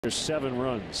There's 7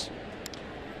 runs.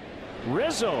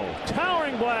 Rizzo,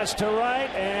 towering blast to right,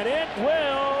 and it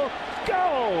will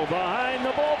go behind the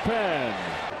bullpen.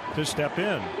 To step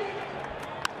in.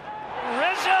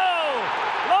 Rizzo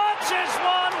launches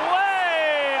one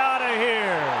way out of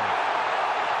here.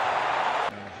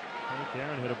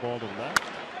 Aaron hit a ball to the left.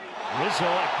 Rizzo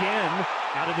again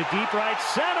out of the deep right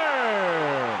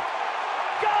center.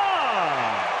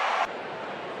 Gone.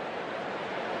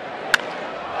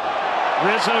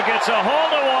 Rizzo gets a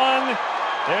hold of one.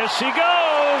 There she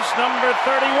goes, number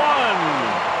 31.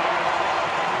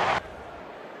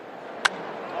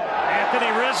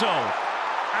 Anthony Rizzo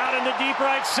out in the deep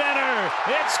right center.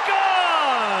 It's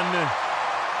gone.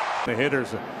 The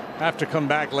hitters have to come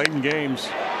back late in games.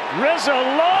 Rizzo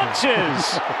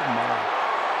launches.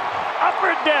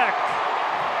 Upper deck.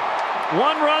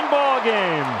 1-run ball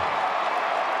game.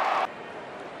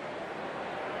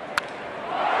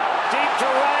 Deep to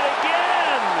right again.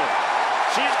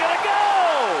 She's going to go.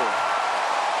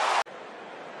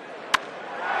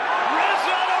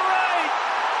 Rizzo to right.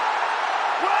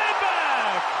 Way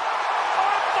back.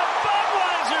 Off the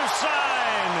Budweiser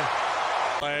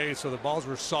sign. So the balls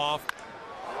were soft.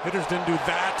 Hitters didn't do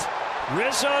that.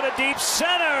 Rizzo to deep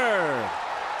center.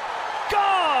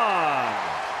 Gone.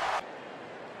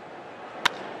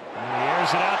 And he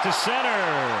airs it out to center.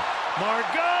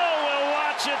 Margot will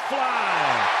watch it fly.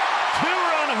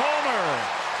 2-run homer.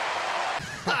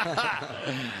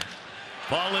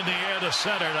 Ball in the air to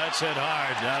center. That's hit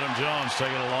hard. Adam Jones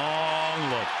taking a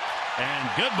long look. And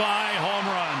goodbye, home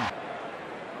run.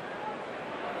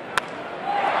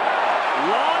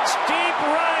 Launch deep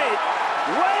right.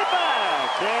 Way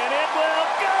back. And it will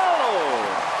go.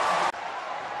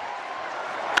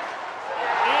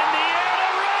 In the air to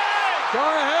right. Go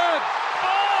ahead.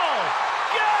 Ball.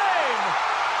 Game.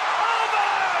 Over.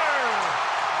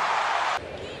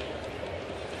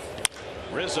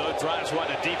 Rizzo drives one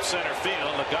to deep center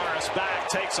field. Lagares back,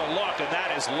 takes a look, and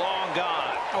that is long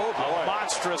gone. Oh, boy. A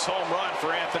monstrous home run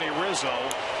for Anthony Rizzo.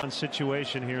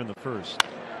 Situation here in the first.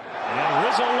 And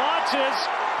Rizzo launches.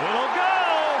 It'll go.